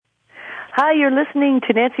Hi, you're listening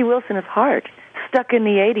to Nancy Wilson of Heart, Stuck in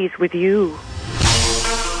the 80s with you.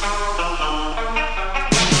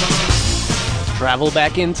 Travel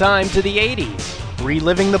back in time to the 80s,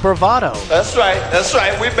 reliving the bravado. That's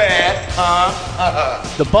right, we bad.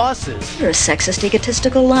 The bosses. You're a sexist,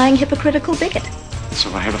 egotistical, lying, hypocritical bigot. So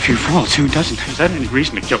I have a few faults. Who doesn't? Is that any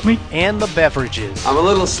reason to kill me? And the beverages. I'm a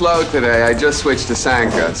little slow today. I just switched to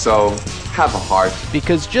Sanka, so have a heart.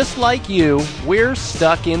 Because just like you, we're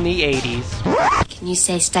stuck in the 80s. Can you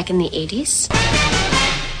say stuck in the 80s?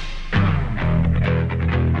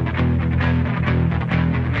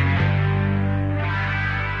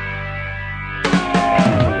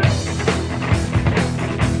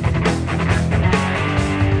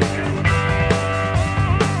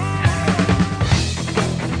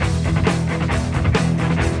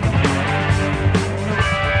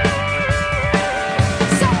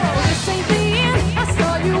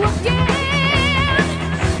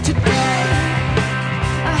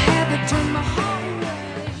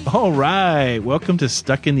 All right, welcome to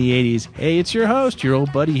Stuck in the 80s. Hey, it's your host, your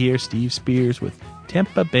old buddy here, Steve Spears with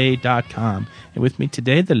TampaBay.com. And with me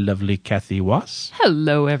today, the lovely Kathy Wass.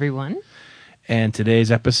 Hello, everyone. And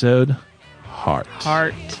today's episode, Heart.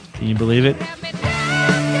 Heart. Can you believe it?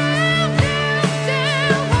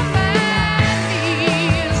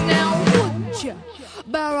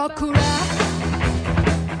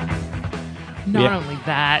 Not only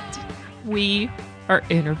that, we are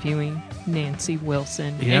interviewing Nancy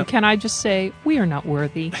Wilson. Yep. And can I just say, we are not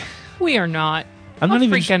worthy. We are not. I'm not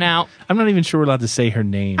even freaking out. I'm not even sure we're allowed to say her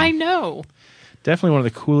name. I know. Definitely one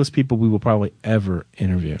of the coolest people we will probably ever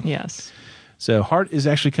interview. Yes. So Heart is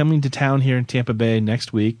actually coming to town here in Tampa Bay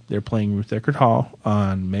next week. They're playing Ruth Eckerd Hall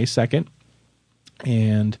on May 2nd.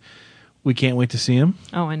 And we can't wait to see them.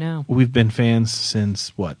 Oh, I know. We've been fans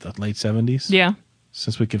since, what, the late 70s? Yeah.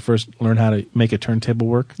 Since we could first learn how to make a turntable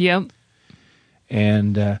work. Yep.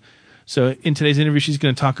 And so in today's interview, she's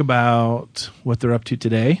going to talk about what they're up to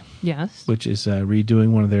today. Yes. Which is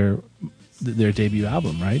redoing one of their debut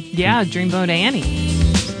album, right? Yeah, Dreamboat Annie.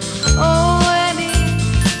 Oh, Annie,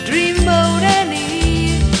 Dreamboat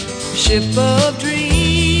Annie, ship of dreams.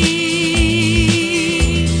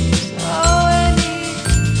 Oh, Annie,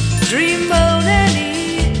 Dreamboat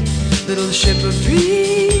Annie, little ship of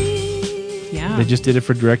dreams. Yeah. They just did it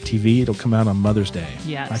for DirecTV. It'll come out on Mother's Day.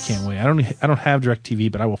 Yes. I can't wait. I don't have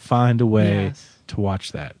DirecTV, but I will find a way Yes. to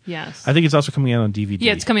watch that. Yes. I think it's also coming out on DVD.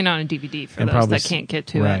 Yeah, it's coming out on DVD for And those probably that can't get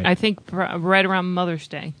to right. it. I think right around Mother's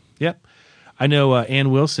Day. Yep. I know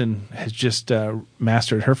Ann Wilson has just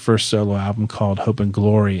mastered her first solo album called Hope and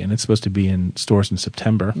Glory, and it's supposed to be in stores in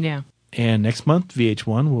September. Yeah. And next month,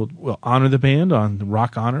 VH1 will honor the band on the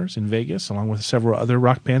Rock Honors in Vegas, along with several other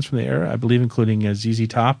rock bands from the era, I believe including ZZ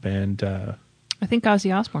Top and I think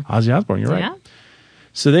Ozzy Osbourne. Ozzy Osbourne, you're right. Yeah.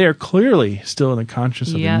 So they are clearly still in the conscience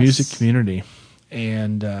of Yes. the music community.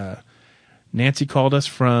 And Nancy called us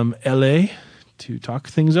from L.A. to talk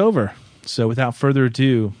things over. So without further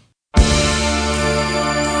ado...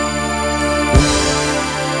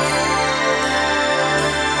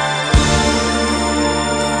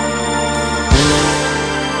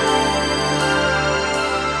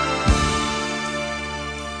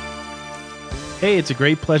 Hey, it's a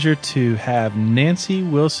great pleasure to have Nancy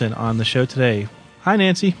Wilson on the show today. Hi,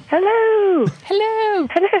 Nancy. Hello. Hello.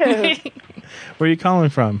 Hello. Where are you calling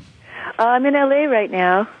from? I'm in L.A. right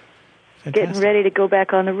now, getting ready to go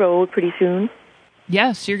back on the road pretty soon.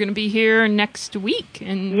 Yes, you're going to be here next week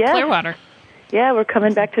in Yeah. Clearwater. Yeah, we're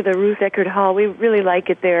coming back to the Ruth Eckerd Hall. We really like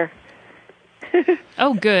it there.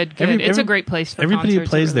 Oh, good. It's a great place for everybody who concerts.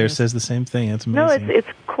 plays It there really is. says the same thing. That's No, amazing. it's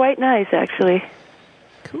quite nice, actually.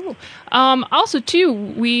 Cool. Also, too,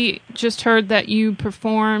 we just heard that you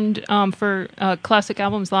performed for Classic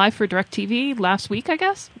Albums Live for DirecTV last week, I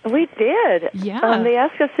guess? We did. Yeah. They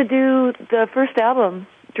asked us to do the first album,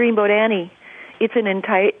 Dreamboat Annie. It's in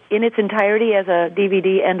its entirety as a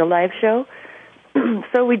DVD and a live show.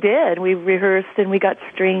 So we did. We rehearsed and we got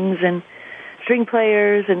strings and string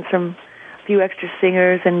players and a few extra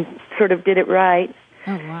singers and sort of did it right.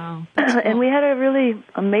 Oh, wow. And we had a really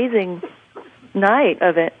amazing night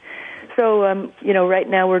of it. So, right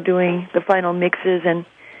now we're doing the final mixes and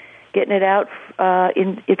getting it out.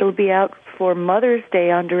 It'll be out for Mother's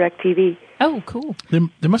Day on DirecTV. Oh, cool.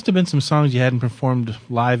 There must have been some songs you hadn't performed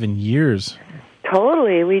live in years.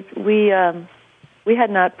 Totally. We had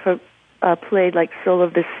not played like Soul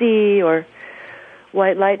of the Sea or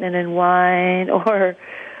White Lightning and Wine or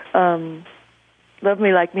Love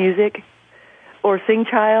Me Like Music or Sing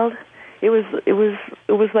Child. It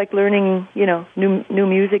was like learning, new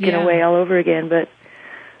music in a way all over again, but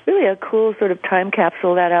really a cool sort of time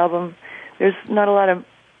capsule, that album. There's not a lot of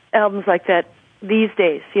albums like that these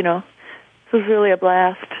days, you know. It was really a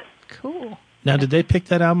blast. Cool. Now, did they pick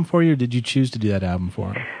that album for you, or did you choose to do that album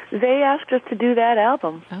for them? They asked us to do that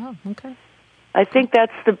album. Oh, okay. I think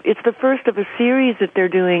it's the first of a series that they're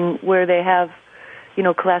doing where they have, you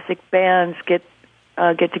know, classic bands get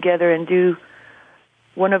together and do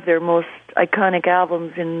one of their most iconic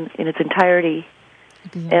albums in its entirety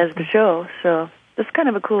as the show. So that's kind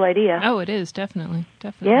of a cool idea. Oh, it is, definitely.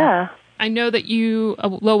 Yeah. I know that you, a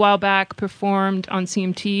little while back, performed on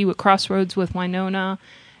CMT with Crossroads with Winona,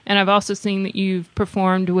 and I've also seen that you've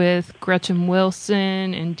performed with Gretchen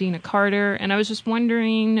Wilson and Dina Carter, and I was just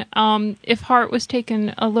wondering if Heart was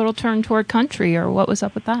taking a little turn toward country, or what was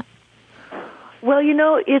up with that? Well, you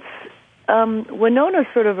know, it's Winona's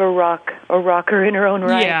sort of a rocker in her own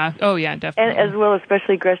right. Yeah. Oh, yeah, definitely. And as well,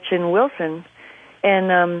 especially Gretchen Wilson.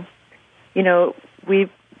 And, you know, we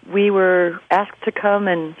were asked to come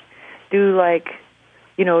and do, like,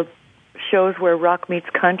 you know, shows where rock meets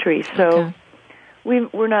country. So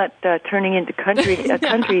we're not turning into a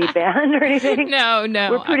country band or anything. No.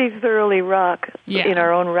 We're pretty thoroughly rock in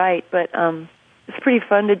our own right. But it's pretty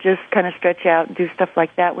fun to just kind of stretch out and do stuff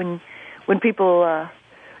like that when people,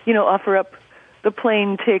 you know, offer up the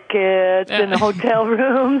plane tickets and the hotel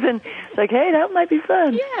rooms, and it's like, hey, that might be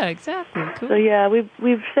fun. Yeah, exactly. Cool. So yeah,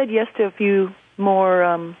 we've said yes to a few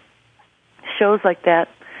more shows like that,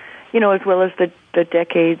 you know, as well as the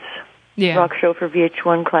Decades rock show for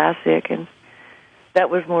VH1 Classic, and that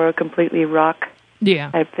was more a completely rock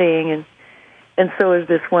type thing, and so is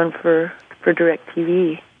this one for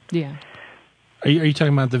DirecTV. Yeah. Are you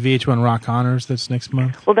talking about the VH1 Rock Honors that's next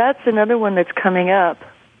month? Well, that's another one that's coming up.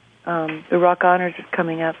 The Rock Honors is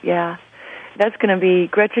coming up, yeah. That's going to be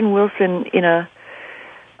Gretchen Wilson in a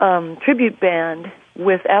tribute band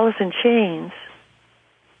with Alice in Chains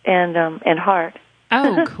and Heart.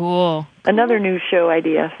 Oh, cool. Another new show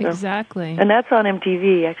idea. So. Exactly. And that's on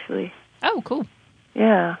MTV, actually. Oh, cool.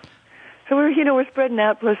 Yeah. So we're spreading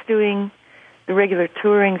out, plus doing the regular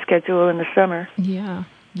touring schedule in the summer. Yeah.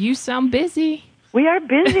 You sound busy. We are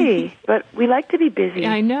busy, but we like to be busy.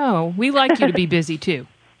 I know. We like you to be busy, too.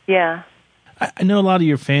 Yeah. I know a lot of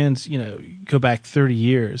your fans, you know, go back 30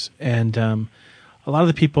 years, and a lot of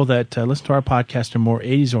the people that listen to our podcast are more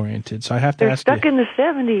 80s oriented. So I have to ask you. They're stuck in the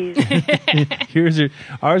 70s.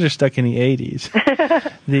 Ours are stuck in the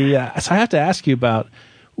 80s. So I have to ask you about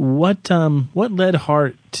what led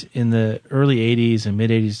Heart in the early 80s and mid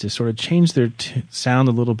 80s to sort of change their sound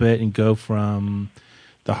a little bit and go from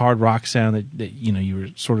the hard rock sound that you know you were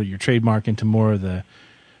sort of your trademark into more of the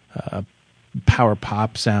power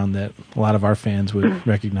pop sound that a lot of our fans would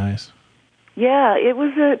recognize. Yeah, it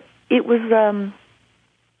was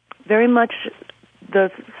very much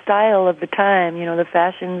the style of the time. You know, the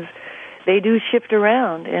fashions, they do shift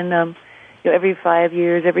around, and you know, every 5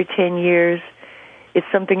 years, every 10 years, it's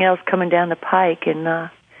something else coming down the pike.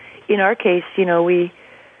 And in our case, you know, we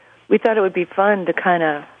thought it would be fun to kind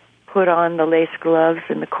of put on the lace gloves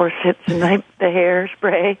and the corsets and the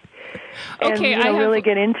hairspray, and okay, really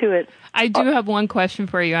get into it. I do have one question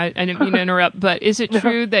for you. I didn't mean to interrupt, but is it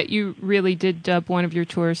true that you really did dub one of your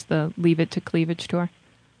tours the Leave It to Cleavage tour?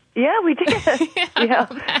 Yeah, we did.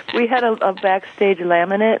 We had a backstage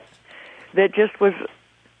laminate that just was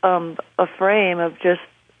a frame of just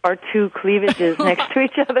our two cleavages next to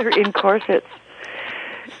each other in corsets,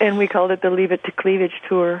 and we called it the Leave It to Cleavage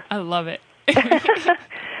tour. I love it.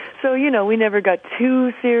 So, you know, we never got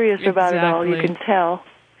too serious about it all, you can tell.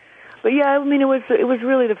 But yeah, I mean, it was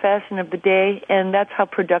really the fashion of the day, and that's how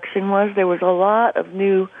production was. There was a lot of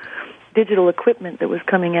new digital equipment that was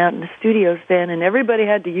coming out in the studios then, and everybody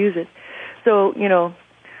had to use it. So, you know,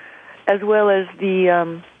 as well as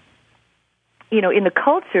the, you know, in the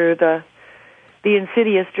culture, the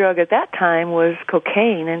insidious drug at that time was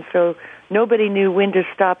cocaine, and so nobody knew when to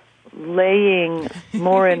stop laying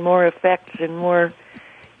more and more effects and more,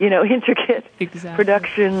 you know, intricate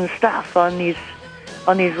production stuff on these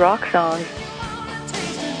rock songs.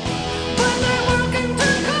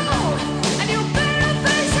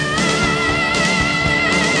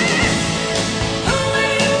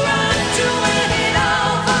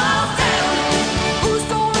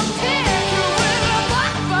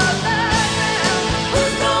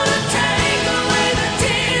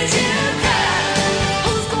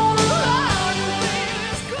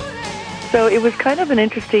 So it was kind of an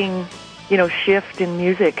interesting, you know, shift in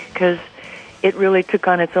music, because it really took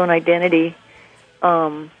on its own identity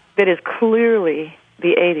that is clearly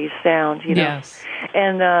the 80s sound, you know. Yes.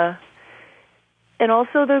 And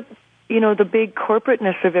also the big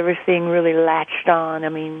corporateness of everything really latched on. I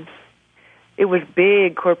mean, it was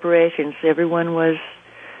big corporations. Everyone was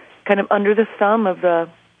kind of under the thumb of the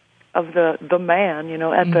the man, you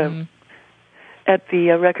know, at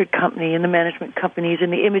the record company and the management companies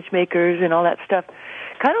and the image makers and all that stuff,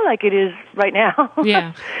 kind of like it is right now.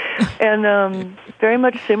 Yeah. And very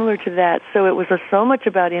much similar to that. So it was so much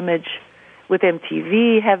about image, with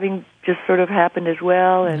MTV having just sort of happened as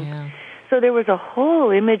well, and so there was a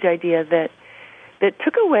whole image idea that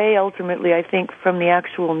took away ultimately, I think, from the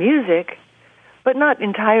actual music, but not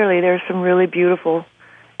entirely. There's some really beautiful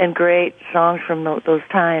and great songs from those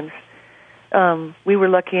times. We were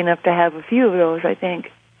lucky enough to have a few of those, I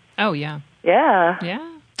think. Oh, yeah. Yeah. Yeah.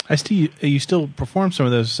 You still perform some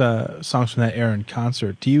of those songs from that era in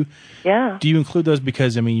concert. Do you include those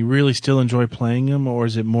because, I mean, you really still enjoy playing them, or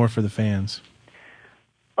is it more for the fans?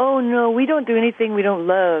 Oh, no, we don't do anything we don't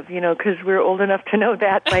love, you know, because we're old enough to know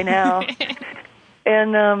that by now.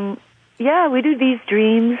 And, we do These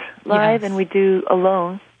Dreams live, and we do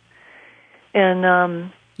Alone. And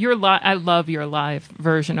I love your live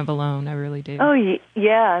version of Alone. I really do. Oh,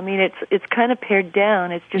 yeah. I mean, it's kind of pared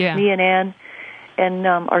down. It's just me and Ann and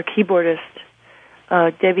our keyboardist,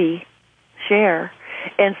 Debbie Scher.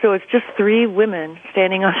 And so it's just three women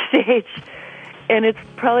standing on stage. And it's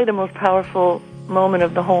probably the most powerful moment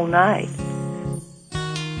of the whole night.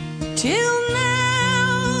 Till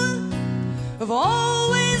now, I've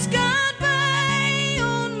always got by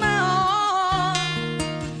on my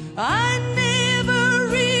own. I never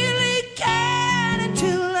really cared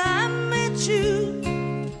until I met you.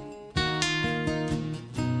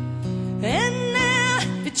 And now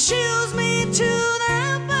it chills me to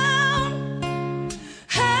the bone.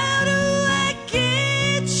 How do I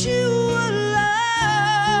get you alone?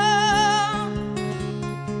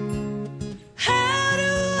 How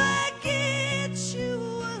do I get you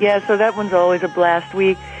alone? Yeah, so that one's always a blast.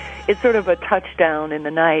 It's sort of a touchdown in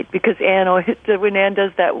the night because Ann always, when Ann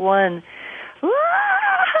does that one,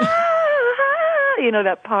 you know,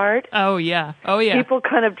 that part. Oh yeah. People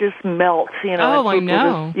kind of just melt, you know. Oh, I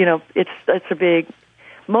know. Just, you know, it's a big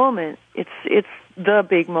moment. It's the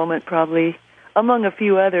big moment probably among a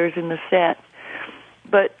few others in the set.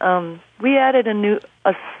 But we added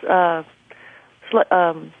a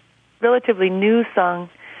relatively new song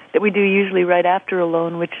that we do usually right after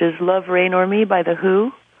Alone, which is Love, Rain or Me by The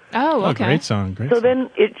Who. Oh, okay. Oh, great song. So then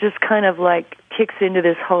it just kind of like kicks into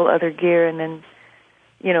this whole other gear, and then,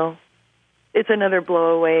 you know, it's another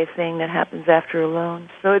blow-away thing that happens after Alone.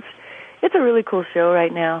 So it's a really cool show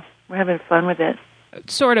right now. We're having fun with it.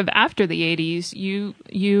 Sort of after the 80s,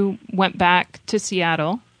 you went back to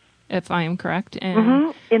Seattle, if I am correct.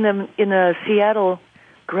 And in the Seattle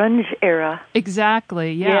grunge era.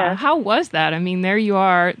 Exactly, yeah. How was that? I mean, there you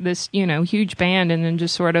are, this, you know, huge band, and then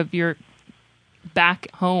just sort of you're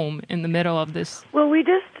back home in the middle of this. Well, we'd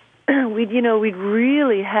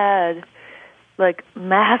really had like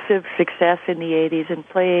massive success in the 80s and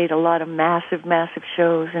played a lot of massive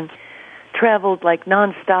shows and traveled like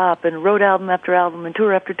nonstop and wrote album after album and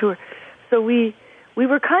tour after tour. So we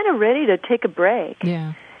were kind of ready to take a break.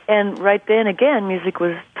 Yeah. And right then again, music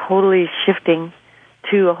was totally shifting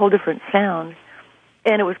to a whole different sound.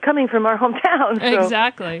 And it was coming from our hometown. So,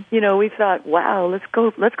 exactly. You know, we thought, wow, let's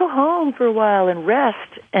go home for a while and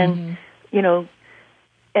rest. And, you know,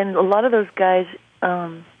 and a lot of those guys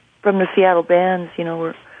from the Seattle bands, you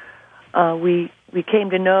know, we came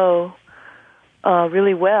to know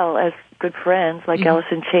really well as good friends. Like Alice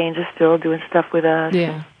in Chains is still doing stuff with us.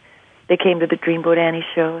 Yeah. They came to the Dreamboat Annie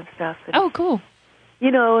show and stuff. And, oh, cool. You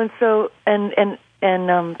know, and so, and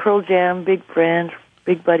Pearl Jam, big friends,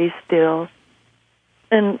 big buddies still.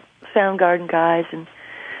 And Soundgarden guys and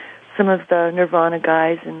some of the Nirvana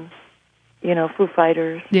guys and, you know, Foo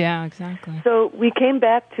Fighters. Yeah, exactly. So we came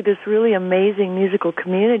back to this really amazing musical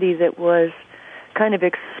community that was kind of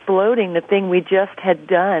exploding the thing we just had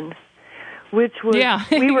done, which was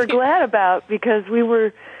we were glad about because we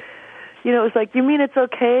were, you know, it was like, you mean it's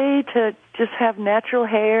okay to just have natural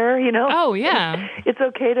hair, you know? Oh, yeah. It's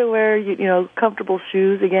okay to wear, you know, comfortable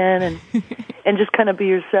shoes again and just kind of be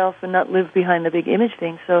yourself and not live behind the big image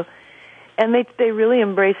thing. So, and they really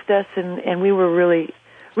embraced us, and we were really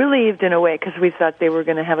relieved in a way because we thought they were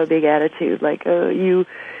going to have a big attitude, like, you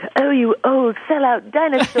old sellout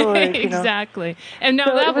dinosaurs. You know? Exactly. And no,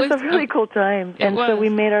 so that it was a really cool time. And so we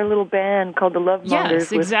made our little band called the Love Mongers.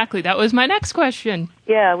 Yes, exactly. That was my next question.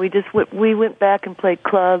 Yeah, we went back and played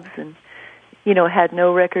clubs and, you know, had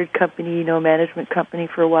no record company, no management company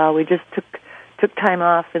for a while. We just took time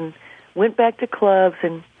off and went back to clubs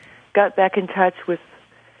and got back in touch with,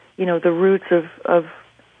 you know, the roots of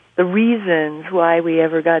the reasons why we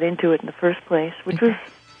ever got into it in the first place, which was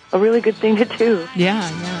a really good thing to do. Yeah.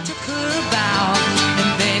 Took her bow,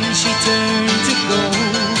 and then she turned to go.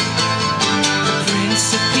 The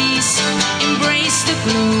Prince of Peace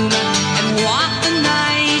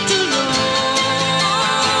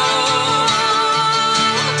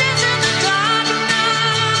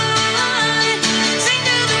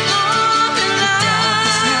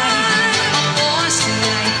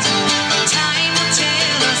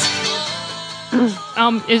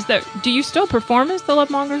Do you still perform as the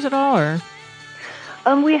Lovemongers at all, or?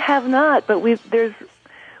 We have not, but there's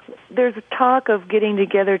a talk of getting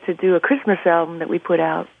together to do a Christmas album that we put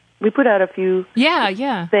out. We put out a few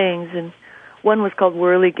things, and one was called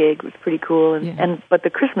Whirligig. It was pretty cool, but the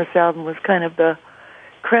Christmas album was kind of the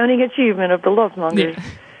crowning achievement of the Lovemongers.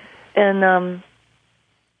 Yeah.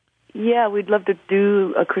 And we'd love to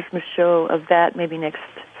do a Christmas show of that maybe next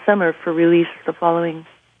summer for release the following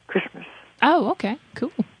Christmas. Oh, okay,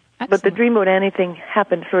 cool. Excellent. But the Dreamboat Annie thing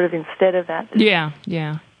happened sort of instead of that.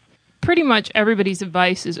 Yeah. Pretty much everybody's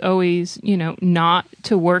advice is always, not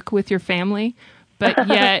to work with your family. But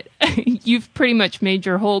yet, you've pretty much made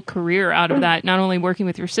your whole career out of that, not only working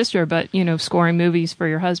with your sister, but, scoring movies for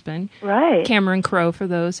your husband. Right. Cameron Crowe, for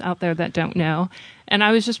those out there that don't know. And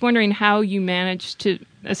I was just wondering how you managed to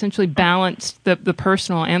essentially balance the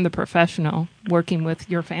personal and the professional working with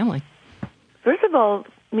your family. First of all,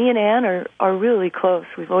 me and Ann are really close.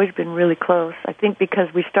 We've always been really close. I think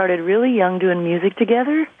because we started really young doing music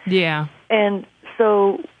together. Yeah. And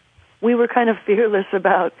so we were kind of fearless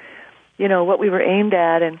about what we were aimed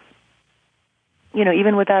at, and,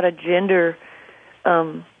 even without a gender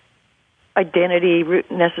identity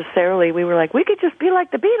necessarily, we were like, we could just be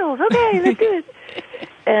like the Beatles. Okay, let's do it.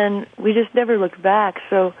 And we just never looked back.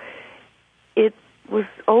 So it was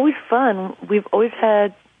always fun. We've always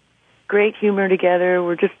had great humor together.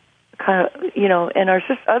 We're just kind of, and our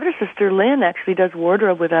other sister, Lynn, actually does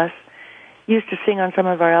wardrobe with us, used to sing on some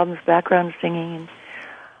of our albums, background singing, and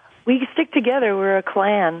we stick together. We're a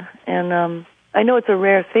clan, and I know it's a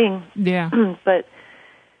rare thing. Yeah. But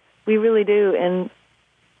we really do, and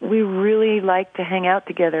we really like to hang out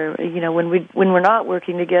together. When we're not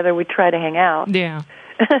working together, we try to hang out. Yeah.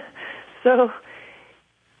 So,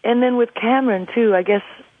 and then with Cameron too, I guess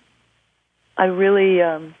I really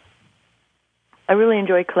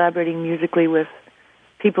enjoy collaborating musically with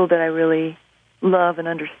people that I really love and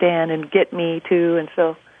understand and get me too, and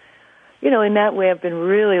so. In that way, I've been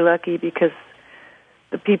really lucky because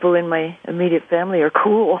the people in my immediate family are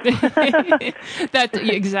cool.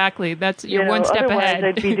 That's you're one step ahead.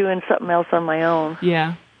 I'd be doing something else on my own.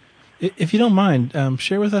 Yeah. If you don't mind,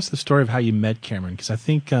 share with us the story of how you met Cameron, because I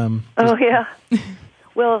think...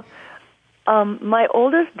 Well, my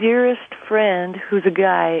oldest, dearest friend, who's a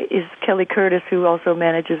guy, is Kelly Curtis, who also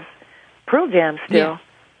manages Pearl Jam still.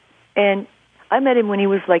 Yeah. And I met him when he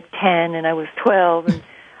was like 10 and I was 12, and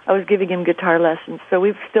I was giving him guitar lessons, so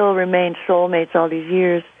we've still remained soulmates all these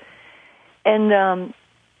years. And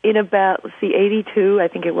in about, 82, I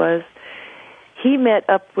think it was, he met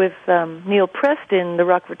up with Neil Preston, the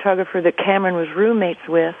rock photographer that Cameron was roommates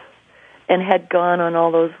with, and had gone on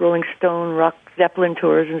all those Rolling Stone, Rock Zeppelin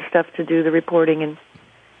tours and stuff to do the reporting and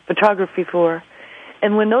photography for.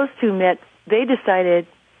 And when those two met, they decided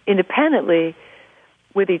independently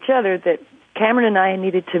with each other that Cameron and I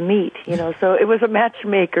needed to meet, so it was a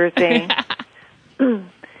matchmaker thing.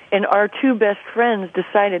 And our two best friends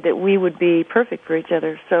decided that we would be perfect for each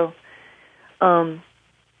other. So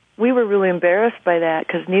we were really embarrassed by that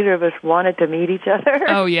because neither of us wanted to meet each other.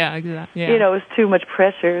 Oh, yeah, exactly. Yeah. It was too much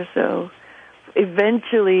pressure. So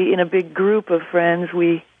eventually, in a big group of friends,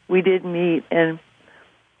 we did meet. And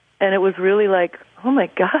it was really like, oh, my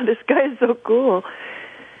God, this guy is so cool.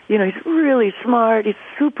 He's really smart. He's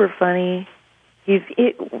super funny. He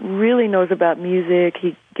really knows about music.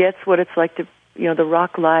 He gets what it's like to, the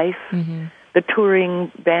rock life, the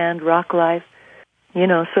touring band rock life,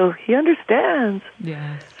 so he understands.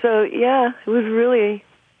 Yeah. So, yeah, it was really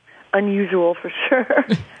unusual for sure.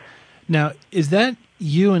 Now, is that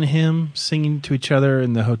you and him singing to each other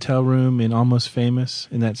in the hotel room in Almost Famous,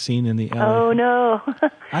 in that scene in the LA? Oh, no.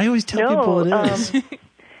 I always tell people it is.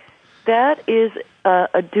 That is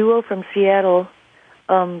a duo from Seattle,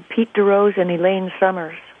 Pete DeRose and Elaine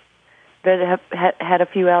Summers, that have had a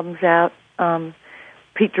few albums out.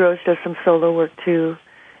 Pete DeRose does some solo work too.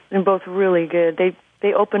 They're both really good.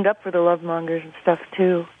 They opened up for the Lovemongers and stuff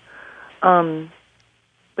too.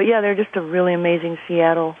 But yeah, they're just a really amazing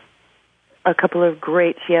a couple of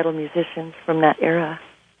great Seattle musicians from that era.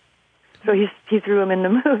 So he threw them in the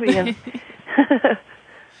movie. And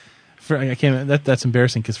I can't. That's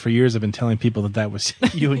embarrassing because for years I've been telling people that was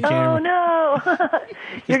you and Cameron. Oh no,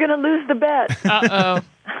 you're going to lose the bet. Uh-oh.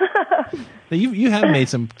 You have made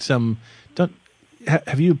some.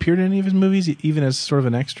 Have you appeared in any of his movies, even as sort of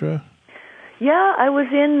an extra? Yeah, I was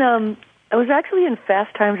actually in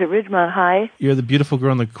Fast Times at Ridgemont High. You're the beautiful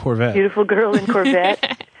girl in the Corvette. Beautiful girl in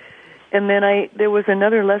Corvette. And then there was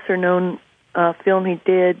another lesser known film he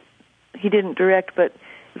did. He didn't direct, but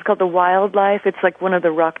it's called The Wildlife. It's like one of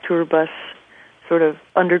the rock tour bus sort of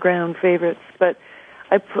underground favorites. But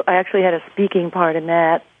I actually had a speaking part in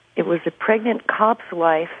that. It was a pregnant cop's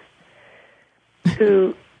wife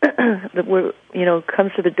who,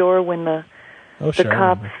 comes to the door when the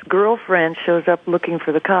cop's girlfriend shows up looking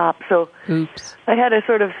for the cop. So Oops. I had a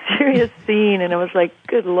sort of serious scene, and I was like,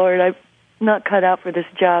 good Lord, I'm not cut out for this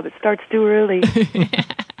job. It starts too early.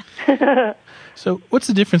 So what's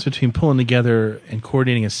the difference between pulling together and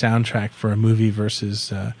coordinating a soundtrack for a movie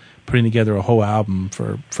versus putting together a whole album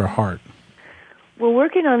for Heart? Well,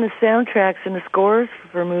 working on the soundtracks and the scores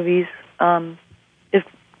for movies is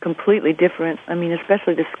completely different. I mean,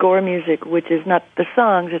 especially the score music, which is not the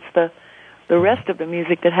songs, it's the rest of the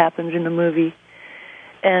music that happens in the movie.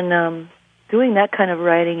 And doing that kind of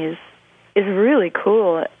writing is really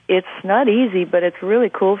cool. It's not easy, but it's really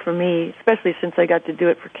cool for me, especially since I got to do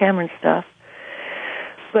it for Cameron stuff.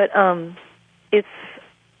 But it's,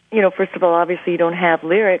 first of all, obviously you don't have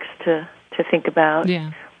lyrics to think about.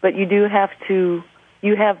 Yeah. But you do have to,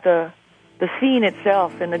 you have the scene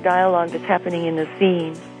itself and the dialogue that's happening in the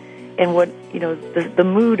scene and what, the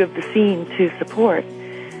mood of the scene to support.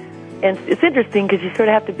 And it's interesting because you sort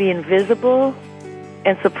of have to be invisible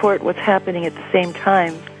and support what's happening at the same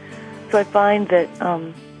time. So I find that,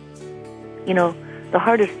 the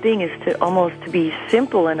hardest thing is to almost to be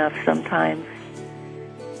simple enough sometimes,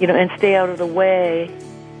 and stay out of the way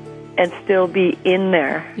and still be in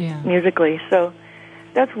there musically. So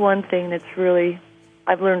that's one thing that's really,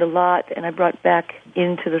 I've learned a lot and I brought back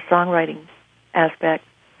into the songwriting aspect.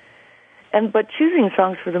 But choosing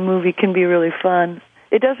songs for the movie can be really fun.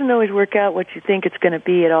 It doesn't always work out what you think it's going to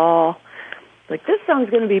be at all. Like, this song's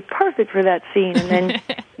going to be perfect for that scene, and then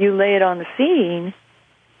you lay it on the scene,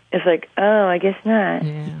 it's like, oh, I guess not.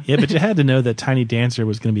 Yeah, but you had to know that Tiny Dancer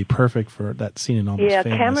was going to be perfect for that scene in Almost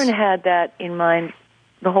Famous. Cameron had that in mind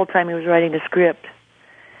the whole time he was writing the script.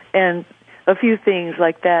 And a few things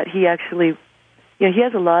like that, he actually, he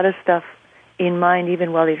has a lot of stuff in mind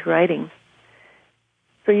even while he's writing.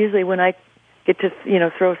 So usually when I get to,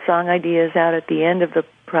 throw song ideas out at the end of the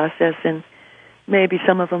process, and maybe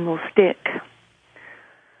some of them will stick.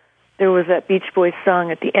 There was that Beach Boys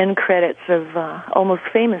song at the end credits of Almost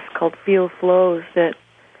Famous called Feel Flows that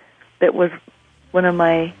was one of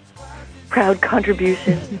my proud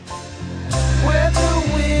contributions. Where the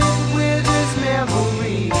wind with his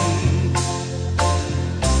memory,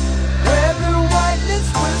 where the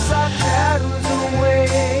whiteness puts our shadows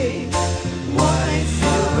away. White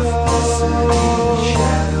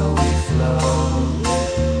shadowy flow.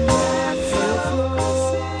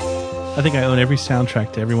 I think I own every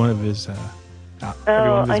soundtrack to every one of his.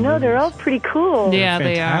 I know, they're all pretty cool. Yeah, They're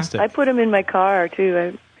they are. fantastic. I put them in my car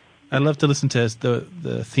too. I love to listen to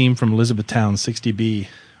the theme from Elizabethtown 60B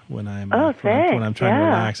when I'm when I'm trying to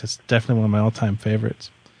relax. It's definitely one of my all-time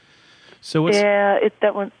favorites. So what's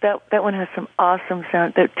that one has some awesome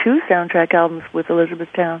sound. There are 2 soundtrack albums with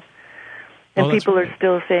Elizabethtown, and people are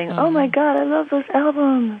still saying, "Oh my God, I love those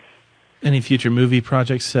albums." Any future movie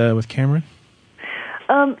projects with Cameron?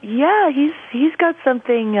 He's got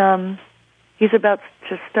something. He's about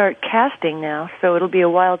to start casting now, so it'll be a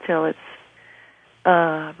while till it's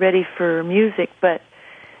ready for music. But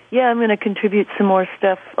I'm going to contribute some more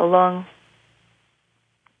stuff along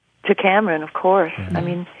to Cameron, of course. Mm-hmm. I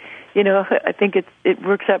mean, I think it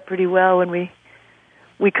works out pretty well when we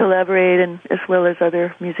collaborate, and as well as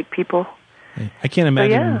other music people. I can't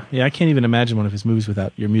imagine. I can't even imagine one of his movies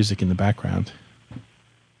without your music in the background.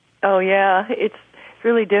 Oh yeah, it's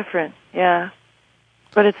really different. Yeah,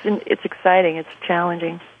 but it's exciting. It's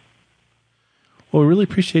challenging. Well, we really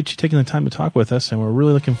appreciate you taking the time to talk with us, and we're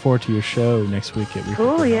really looking forward to your show next week at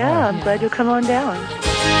Cool, yeah. I'm glad you'll come on down.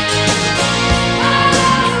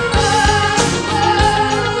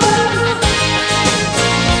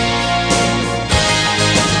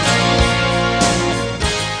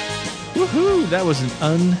 Woohoo! That was an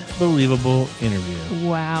unbelievable interview.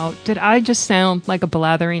 Wow. Did I just sound like a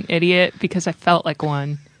blathering idiot because I felt like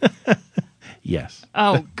one? Yes.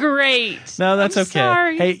 Oh, great. No, that's I'm okay.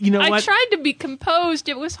 Sorry. Hey, you know what? I tried to be composed.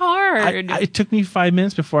 It was hard. It took me 5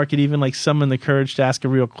 minutes before I could even summon the courage to ask a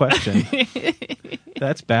real question.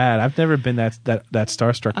 That's bad. I've never been that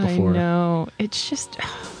starstruck before. I know. It's just,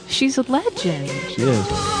 she's a legend. She is.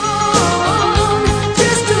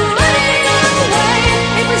 Just to let it away.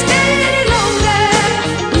 If we stay any longer,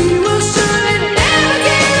 we will surely never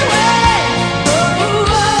get away.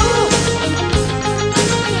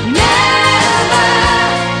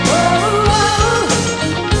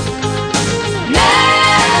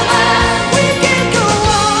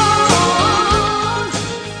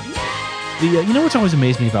 What's always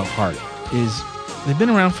amazed me about Heart is they've been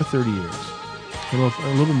around for 30 years. A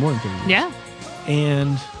little bit more than 30 years. Yeah.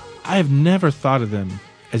 And I have never thought of them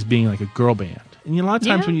as being like a girl band. And a lot of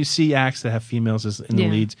times Yeah. when you see acts that have females in the Yeah.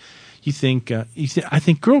 leads, you think I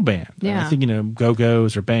think girl band. Yeah. I think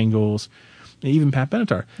Go-Go's or Bangles, even Pat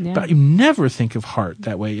Benatar. Yeah. But you never think of Heart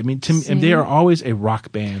that way. I mean, to me, and they are always a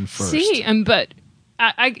rock band first. See, but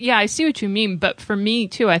I see what you mean. But for me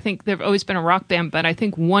too, I think they've always been a rock band. But I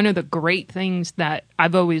think one of the great things that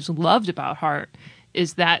I've always loved about Heart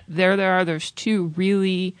is that there's two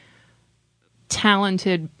really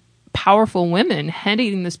talented, powerful women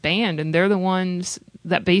heading this band, and they're the ones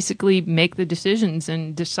that basically make the decisions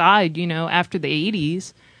and decide. After the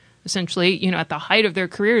 80s, essentially, at the height of their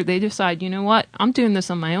career, they decide, you know what, I'm doing this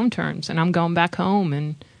on my own terms, and I'm going back home,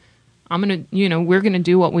 and I'm going to, we're going to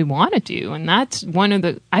do what we want to do. And that's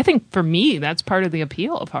I think for me, that's part of the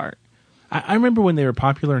appeal of Heart. I remember when they were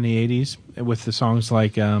popular in the 80s with the songs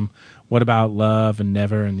like What About Love and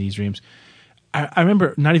Never and These Dreams. I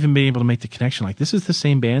remember not even being able to make the connection. Like, this is the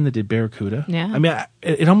same band that did Barracuda. Yeah. I mean,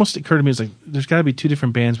 it almost occurred to me, it's like, there's got to be two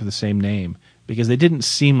different bands with the same name because they didn't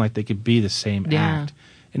seem like they could be the same act.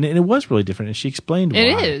 And it was really different, and she explained why.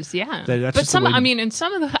 It is, yeah. That's but just the way and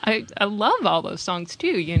some of the, I love all those songs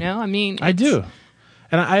too, I mean. I do.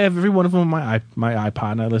 And I have every one of them on my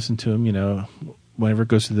iPod, and I listen to them, whenever it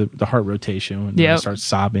goes to the Heart rotation, and I start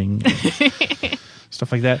sobbing,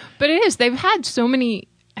 stuff like that. But it is. They've had so many,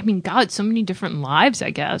 so many different lives,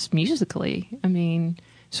 I guess, musically. I mean,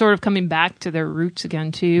 sort of coming back to their roots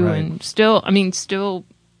again, too, Right. and still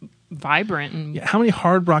vibrant. And How many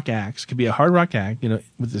hard rock acts could be a hard rock act,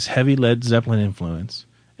 with this heavy Led Zeppelin influence,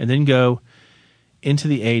 and then go into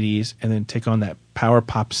the 80s and then take on that power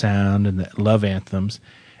pop sound and the love anthems,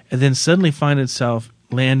 and then suddenly find itself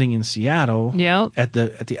landing in Seattle at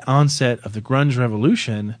the onset of the grunge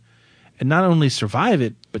revolution, and not only survive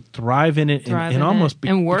it but thrive in it and almost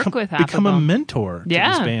and work with half become of a them. mentor to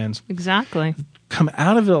these bands. Exactly. Come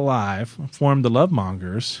out of it alive, form the Love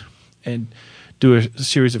Mongers, and do a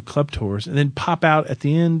series of club tours, and then pop out at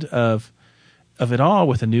the end of it all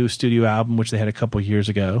with a new studio album, which they had a couple years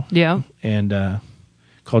ago. Yeah. And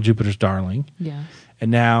called Jupiter's Darling. Yes.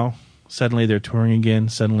 And now suddenly they're touring again.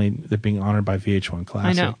 Suddenly they're being honored by VH1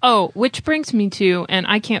 Classic. I know. Oh, which brings me to, and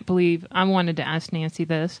I can't believe I wanted to ask Nancy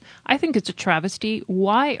this. I think it's a travesty.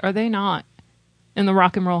 Why are they not in the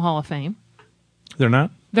Rock and Roll Hall of Fame? They're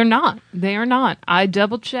not? They're not. They are not. I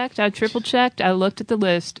double-checked. I triple-checked. I looked at the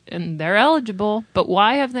list, and they're eligible. But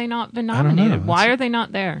why have they not been I don't know. nominated? Why are they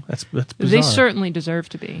not there? That's bizarre. They certainly deserve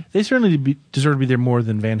to be. They certainly deserve to be there more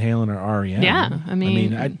than Van Halen or REM. Yeah, I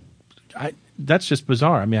mean I that's just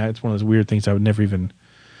bizarre. I mean, it's one of those weird things I would never even.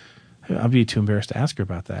 I'd be too embarrassed to ask her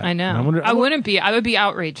about that. I know. I wouldn't be. I would be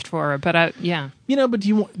outraged for her, but yeah. But do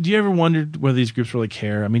you ever wonder whether these groups really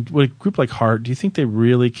care? I mean, with a group like Heart, do you think they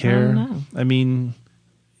really care? I don't know. I mean,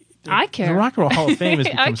 I care. The Rock and Roll Hall of Fame has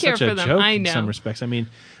I become care such a for them. joke I in know. some respects. I mean,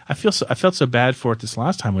 I felt so bad for it this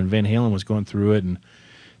last time when Van Halen was going through it, and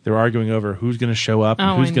they were arguing over who's going to show up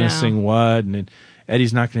and Oh, who's I going to know. sing what, and then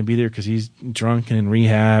Eddie's not going to be there because he's drunk and in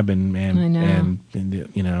rehab, and I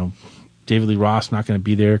know. David Lee Roth not going to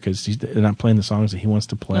be there because they're not playing the songs that he wants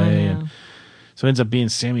to play, I know. and so it ends up being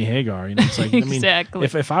Sammy Hagar. It's like Exactly. I mean,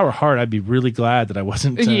 if I were Heart, I'd be really glad that I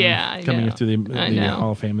wasn't I coming know. into the I know.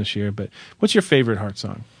 Hall of Fame this year. But what's your favorite Heart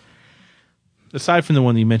song? Aside from the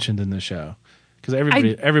one that you mentioned in the show, because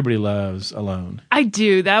everybody loves Alone. I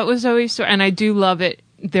do. That was always and I do love it.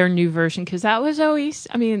 Their new version, because that was always,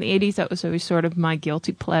 in the 80s, that was always sort of my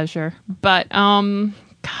guilty pleasure. But, God,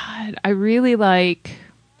 I really like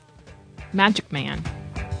Magic Man.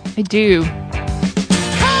 I do. Come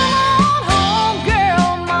on home,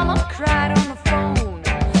 girl, mama cried on the phone.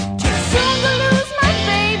 Too soon to lose my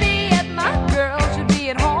baby, yet my girl should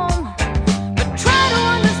be at home. But try to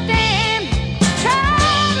understand,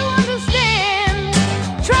 try to understand.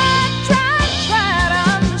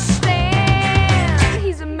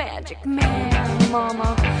 He's a magic man,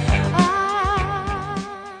 mama.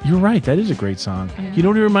 You're right. That is a great song. Yeah. You know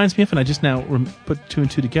what it reminds me of? And I just now put two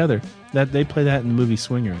and two together. That they play that in the movie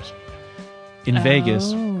Swingers in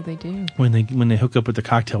Vegas. Oh, they do. When they hook up with the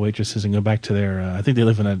cocktail waitresses and go back to their, I think they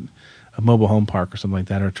live in a mobile home park or something like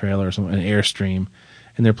that, or a trailer or something, an Airstream,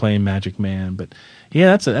 and they're playing Magic Man. But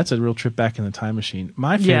yeah, that's a real trip back in the time machine.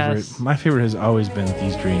 My favorite has always been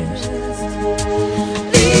These Dreams.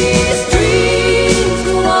 These dreams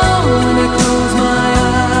go on when I close my eyes.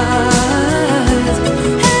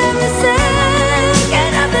 And the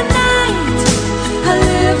second of the night, I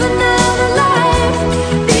live another life.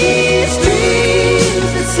 These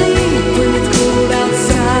dreams that sleep when it's cold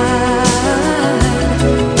outside.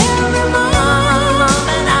 Every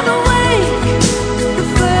moment I'm awake, the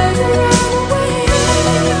further I'm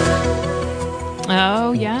away. Oh,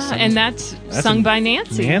 Oh yeah, and that's sung by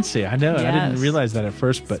Nancy. Nancy, I know. I didn't Yes. realize that at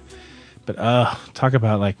first, but talk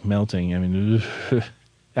about like melting. I mean,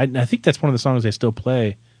 I think that's one of the songs they still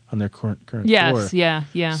play on their current tour. Yes, yeah.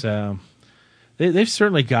 So they've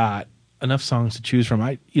certainly got enough songs to choose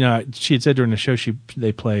from. She had said during the show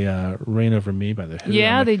they play "Rain Over Me" by the Who.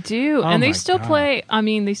 Yeah, I'm they like, do, oh and they my still God. play. I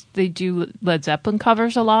mean, they do Led Zeppelin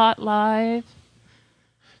covers a lot live.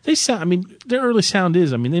 They sound. I mean, their early sound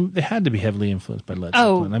is. I mean, they had to be heavily influenced by Led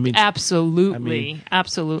Zeppelin. I mean, absolutely,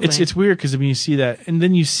 absolutely. It's weird because you see that, and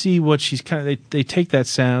then you see what she's kind of. They take that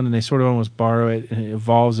sound and they sort of almost borrow it, and it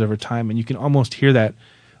evolves over time, and you can almost hear that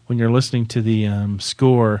when you're listening to the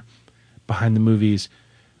score behind the movies,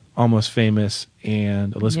 Almost Famous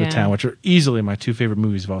and Elizabethtown, which are easily my two favorite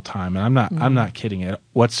movies of all time, and I'm not kidding it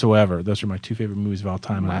whatsoever. Those are my two favorite movies of all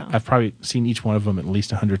time, Wow. and I've probably seen each one of them at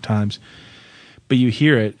least 100 times. But you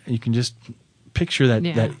hear it, and you can just picture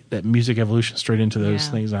that music evolution straight into those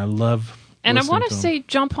things. And I love. And I listening want to to them. say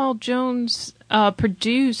John Paul Jones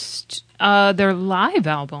produced their live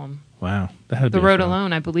album, Wow, that had to The be a Road fun.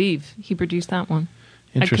 Alone. I believe he produced that one.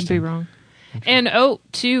 I could Interesting. be wrong. And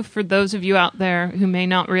too, for those of you out there who may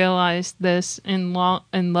not realize this in Love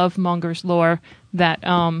Mongers lore, that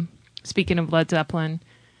speaking of Led Zeppelin,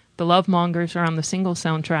 the Love Mongers are on the single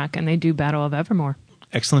soundtrack, and they do Battle of Evermore.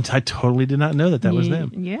 Excellent. I totally did not know that was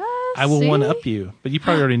them. Yes. I will see? one up you, but you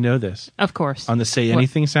probably already know this. Of course. On the Say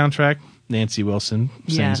Anything soundtrack, Nancy Wilson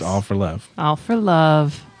sings Yes. All for Love. All for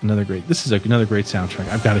Love. Another great soundtrack.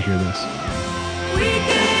 I've got to hear this. We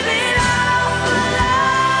gave it all for love,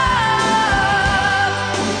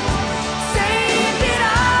 saved it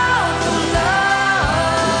all for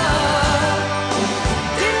love.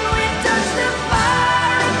 Didn't we touch the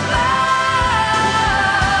fire above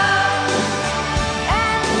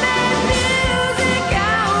and made music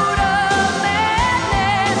out of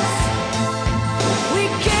madness? We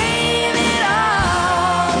gave it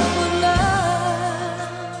all for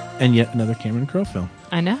love. And yet another Cameron Crowe film.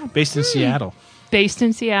 I know. Based in Seattle. Based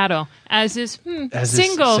in Seattle. As is As is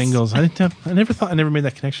Singles. Singles. I never made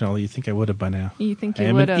that connection, although you think I would have by now. You think I you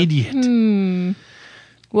am would an have. idiot.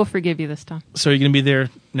 We'll forgive you this time. So are you going to be there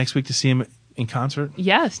next week to see him in concert?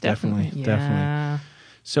 Yes, definitely. Definitely.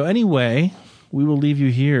 So anyway, we will leave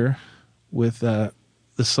you here with the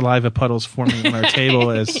saliva puddles forming on our table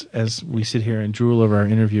as we sit here and drool over our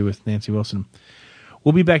interview with Nancy Wilson.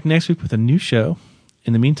 We'll be back next week with a new show.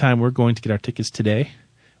 In the meantime, we're going to get our tickets today.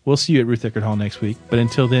 We'll see you at Ruth Eckerd Hall next week. But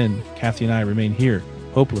until then, Kathy and I remain here,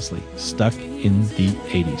 hopelessly stuck in the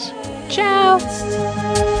 80s. Ciao.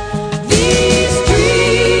 These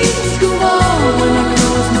dreams go on when I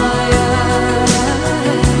close my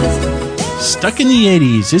eyes. Stuck in the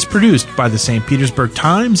 80s is produced by the St. Petersburg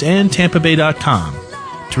Times and TampaBay.com.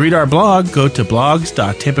 To read our blog, go to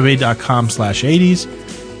blogs.tampabay.com/80s.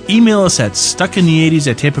 Email us at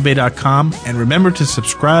stuckinthe80s@tampabay.com, and remember to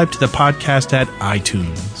subscribe to the podcast at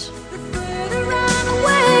iTunes. Further run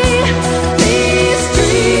away. These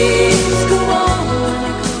dreams go on when I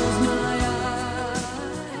close my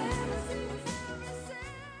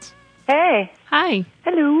eyes. Hey. Hi.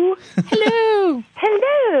 Hello. Hello.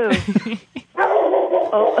 Hello.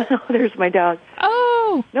 Oh, there's my dog.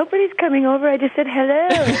 Oh. Nobody's coming over. I just said hello.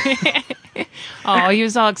 Oh, he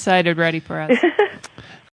was all excited, ready for us.